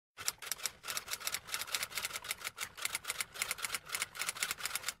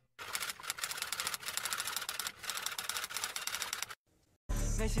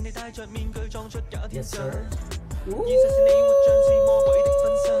Yes, sir.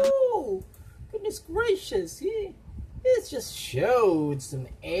 Ooh, goodness gracious, this just showed some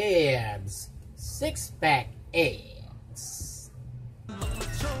abs. Six-pack abs.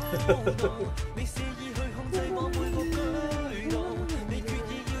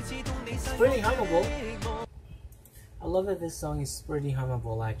 It's pretty hummable. I love that this song is pretty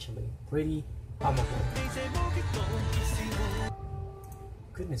hummable, actually. Pretty hummable.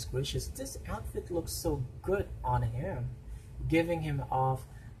 Goodness gracious, this outfit looks so good on him, giving him off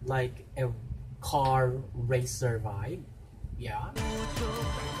like a car racer vibe. Yeah.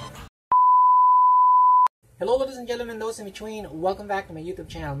 Hello ladies and gentlemen, those in between, welcome back to my YouTube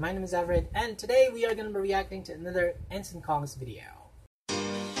channel. My name is Everett, and today we are going to be reacting to another Anson video.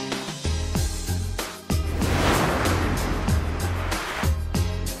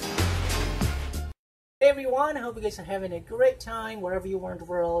 Hey everyone, I hope you guys are having a great time wherever you are in the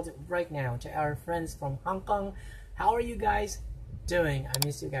world right now. To our friends from Hong Kong, how are you guys doing? I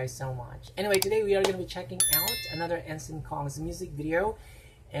miss you guys so much. Anyway, today we are going to be checking out another Anson Kong's music video,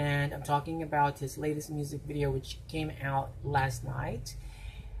 and I'm talking about his latest music video which came out last night.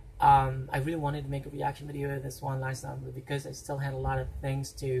 I really wanted to make a reaction video of this one last night, but because I still had a lot of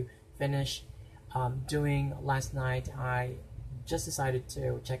things to finish doing last night, I just decided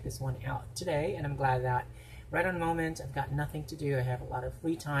to check this one out today, and I'm glad that right on the moment I've got nothing to do. I have a lot of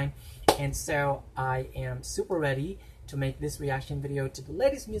free time, and so I am super ready to make this reaction video to the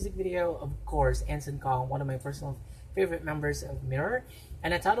latest music video, of course, Anson Kong, one of my personal favorite members of Mirror.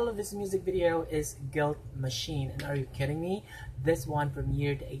 And the title of this music video is Guilt Machine. And are you kidding me? This one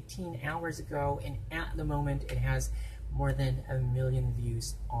premiered 18 hours ago, and at the moment it has more than 1 million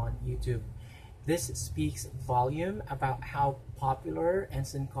views on YouTube. This speaks volume about how popular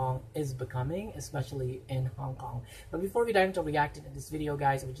Anson Kong is becoming, especially in Hong Kong. But before we dive into reacting to this video,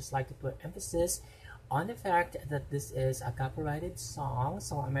 guys, I would just like to put emphasis on the fact that this is a copyrighted song,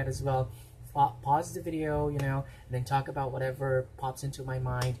 so I might as well pause the video, and then talk about whatever pops into my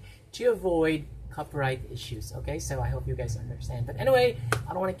mind to avoid copyright issues. Okay, so I hope you guys understand. But anyway,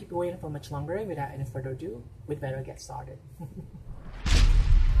 I don't want to keep you waiting for much longer. Without any further ado, we'd better get started.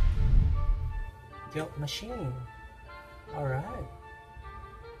 Guilt Machine. Alright.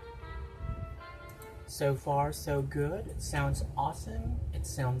 So far, so good. It sounds awesome. It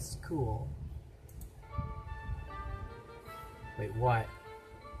sounds cool. Wait, what?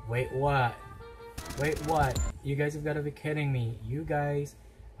 Wait, what? Wait, what? You guys have got to be kidding me. You guys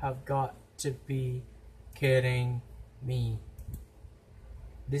have got to be kidding me.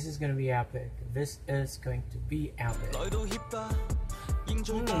 This is going to be epic. This is going to be epic.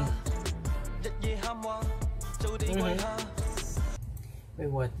 Wait,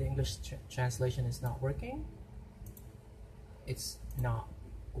 what? The English translation is not working? It's not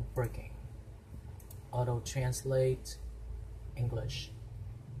working. Auto translate English.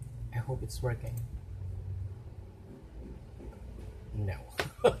 I hope it's working. No.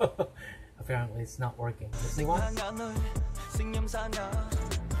 Apparently it's not working. Let's see what?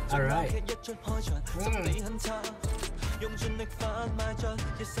 Alright.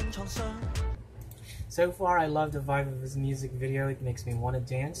 So far, I love the vibe of his music video. It makes me want to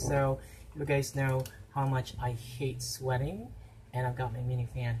dance. So, you guys know how much I hate sweating, and I've got my mini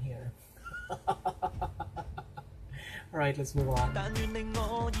fan here. Alright, let's move on.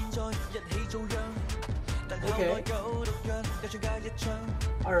 Okay.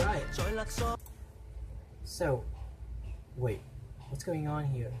 Alright. So, wait, what's going on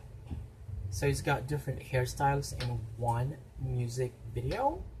here? So he's got different hairstyles in one music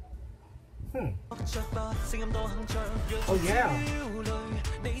video? Oh yeah.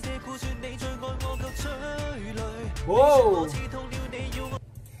 Whoa.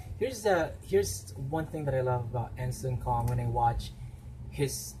 Here's one thing that I love about Anson Kong when I watch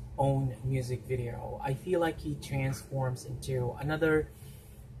his own music video. I feel like he transforms into another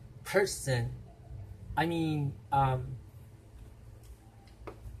person. I mean,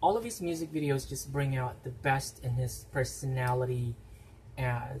 all of his music videos just bring out the best in his personality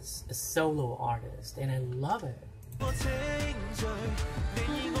as a solo artist, and I love it.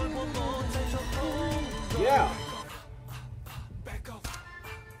 Yeah.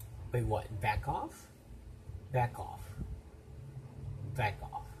 Wait, what? Back off? Back off. Back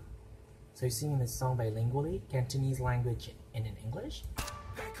off. So you're singing this song bilingually, Cantonese language and in English?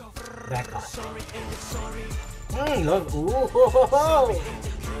 Back off. Love. Ooh, ho, ho, ho.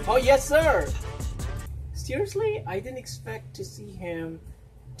 Oh yes, sir. Seriously, I didn't expect to see him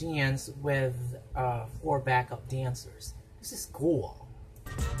dance with 4 backup dancers. This is cool.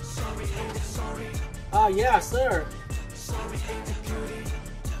 Oh yeah, sir.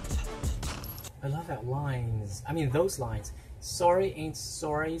 I love that lines. I mean those lines. Sorry ain't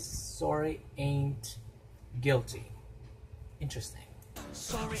sorry, sorry ain't guilty. Interesting.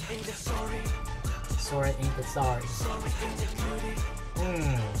 Sorry ain't it sorry. Sorry ain't it sorry. Sorry ain't it guilty.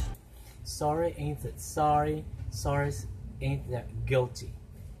 Sorry ain't it sorry. Sorry ain't that guilty.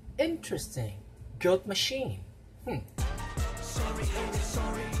 Interesting. Guilt machine. Sorry ain't it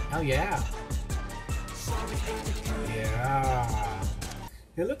sorry. Oh yeah. Sorry ain't it guilty. Yeah.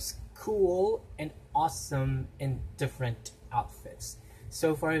 He looks cool and awesome in different outfits.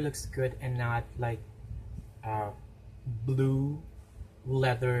 So far he looks good and not like blue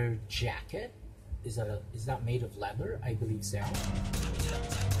leather jacket. Is that made of leather? I believe so.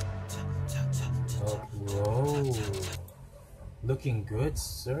 Oh, whoa. Looking good,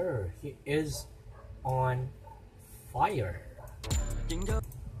 sir. He is on fire.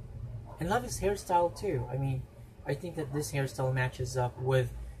 And love his hairstyle too. I mean, I think that this hairstyle matches up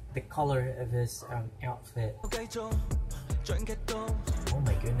with the color of his outfit. Oh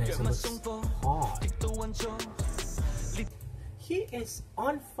my goodness, it looks hot. He is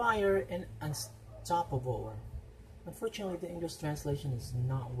on fire and unstoppable. Unfortunately, the English translation is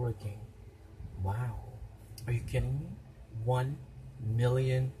not working. Wow. Are you kidding me? 1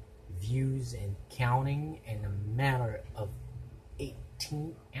 million views and counting in a matter of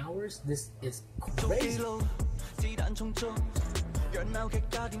 18 hours? This is crazy.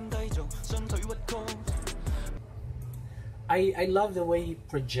 I love the way he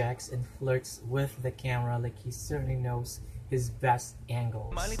projects and flirts with the camera, like he certainly knows his best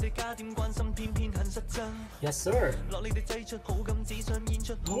angles. Yes, sir.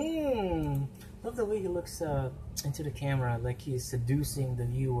 Love the way he looks into the camera, like he's seducing the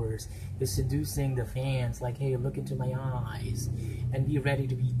viewers, he's seducing the fans, like, hey, look into my eyes and be ready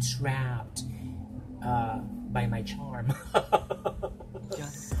to be trapped by my charm.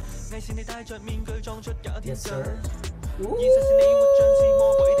 Yes, sir. Ooh,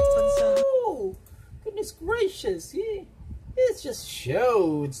 goodness gracious, he just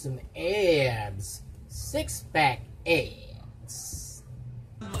showed some abs, six-pack abs.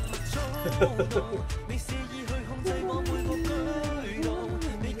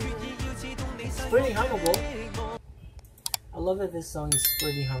 Pretty hummable. I love that this song is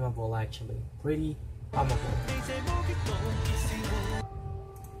pretty hummable, actually. Pretty hummable.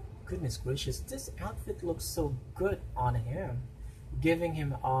 Goodness gracious, this outfit looks so good on him, giving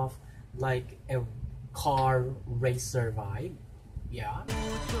him off like a car racer vibe. Yeah.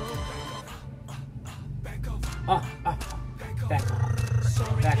 Back off.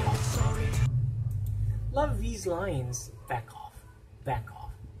 Back off. Love these lines. Back off. Back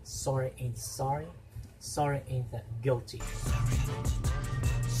off. Sorry ain't sorry. Sorry ain't that guilty.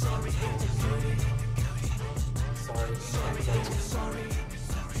 Sorry ain't that guilty. Sorry ain't that guilty.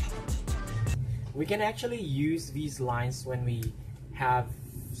 We can actually use these lines when we have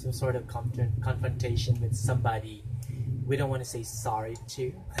some sort of confrontation with somebody we don't want to say sorry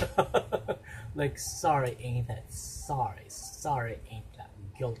to. Like, sorry ain't that sorry. Sorry ain't that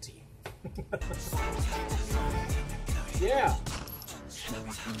guilty. Yeah.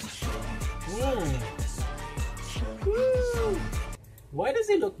 Woo. Why does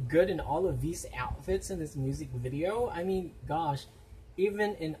he look good in all of these outfits in this music video? I mean, gosh,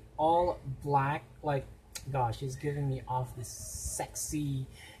 even in all black, like, gosh, he's giving me off this sexy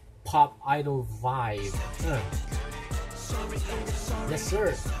pop idol vibe. Yes,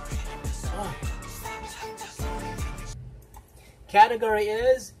 sir. Category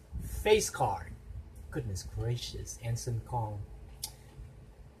is face card. Goodness gracious, Anson Kong.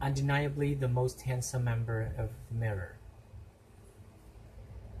 Undeniably the most handsome member of Mirror.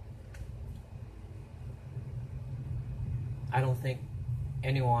 I don't think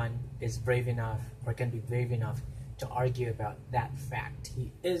anyone is brave enough or can be brave enough to argue about that fact.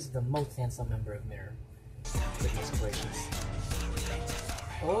 He is the most handsome member of Mirror. Goodness gracious.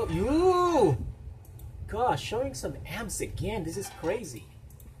 Oh, you! Gosh, showing some abs again. This is crazy.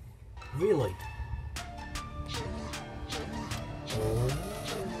 Really. Oh.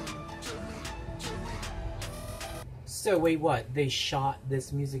 So wait, what? They shot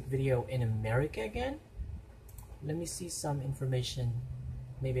this music video in America again? Let me see some information.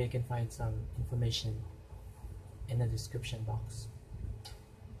 Maybe I can find some information in the description box.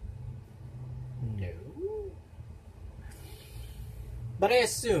 No. But I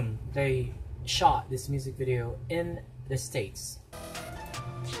assume they shot this music video in the States.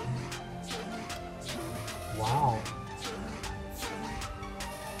 Wow.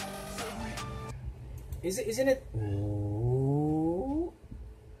 Isn't it? Ooh.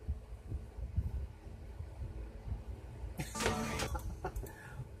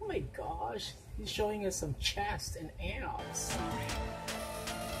 Oh my gosh. showing us some chest and abs.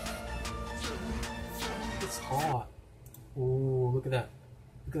 It's hot. Ooh, look at that.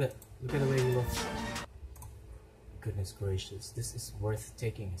 Look at that. Look at the way he looks. Goodness gracious, this is worth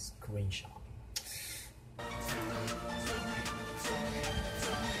taking a screenshot.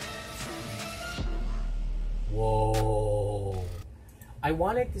 Whoa. I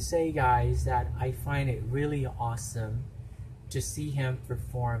wanted to say, guys, that I find it really awesome to see him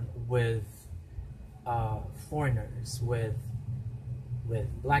perform with foreigners, with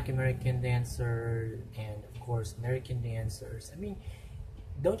Black American dancers, and of course American dancers. I mean,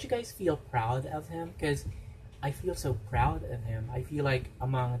 don't you guys feel proud of him? Because I feel so proud of him. I feel like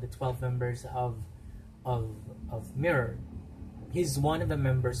among the 12 members of Mirror, he's one of the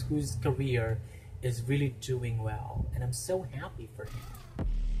members whose career is really doing well, and I'm so happy for him.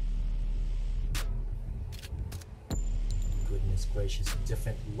 Goodness gracious,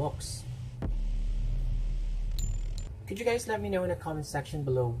 different looks. Could you guys let me know in the comment section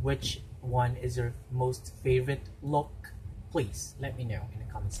below which one is your most favorite look? Please let me know in the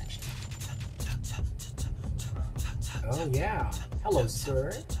comment section. Oh yeah. Hello,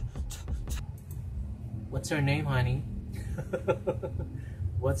 sir. What's her name, honey?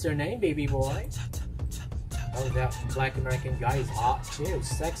 What's her name, baby boy? Oh, that Black American guy is hot too.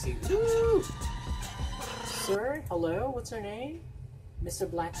 Sexy. Woo! Sir, hello. What's her name? Mr.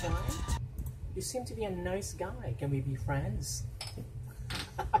 Black Guy? You seem to be a nice guy. Can we be friends?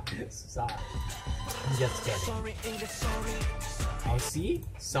 Sorry. I'm just kidding. Oh, see?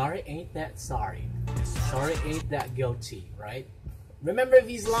 Sorry ain't that sorry. Sorry ain't that guilty, right? Remember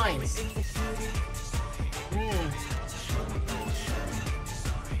these lines.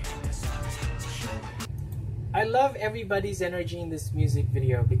 I love everybody's energy in this music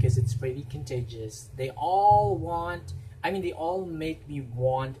video because it's pretty contagious. They all make me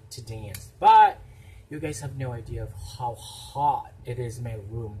want to dance. But you guys have no idea of how hot it is in my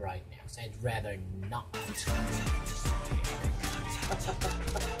room right now, so I'd rather not.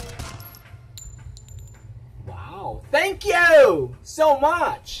 Wow, thank you so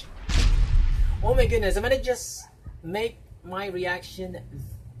much. Oh my goodness, I'm gonna just make my reaction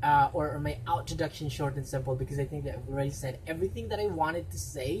or my introduction short and simple because I think that I've already said everything that I wanted to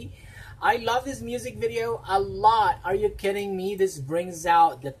say. I love this music video a lot. Are you kidding me? This brings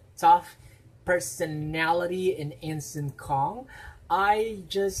out the tough personality in Anson Kong. I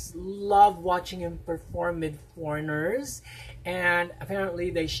just love watching him perform with foreigners, and apparently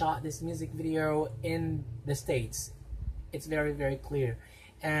they shot this music video in the States. It's very, very clear.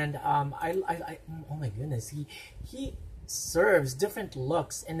 And oh my goodness, he serves different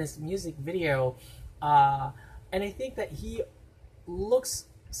looks in this music video, and I think that he looks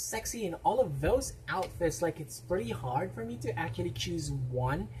sexy in all of those outfits. Like, it's pretty hard for me to actually choose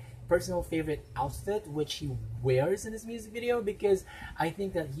one personal favorite outfit which he wears in this music video, because I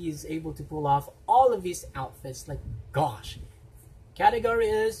think that he is able to pull off all of these outfits. Like, gosh, category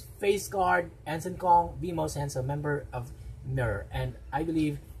is face guard, Anson Kong, the most handsome member of Mirror, and I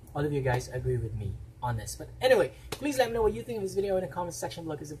believe all of you guys agree with me on this. But anyway, please let me know what you think of this video in the comment section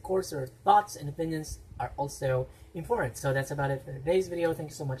below, because of course your thoughts and opinions are also important. So that's about it for today's video. Thank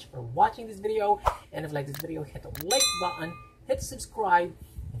you so much for watching this video, and if you like this video, hit the like button, hit subscribe,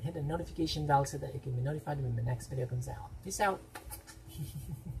 and hit the notification bell so that you can be notified when the next video comes out. Peace out.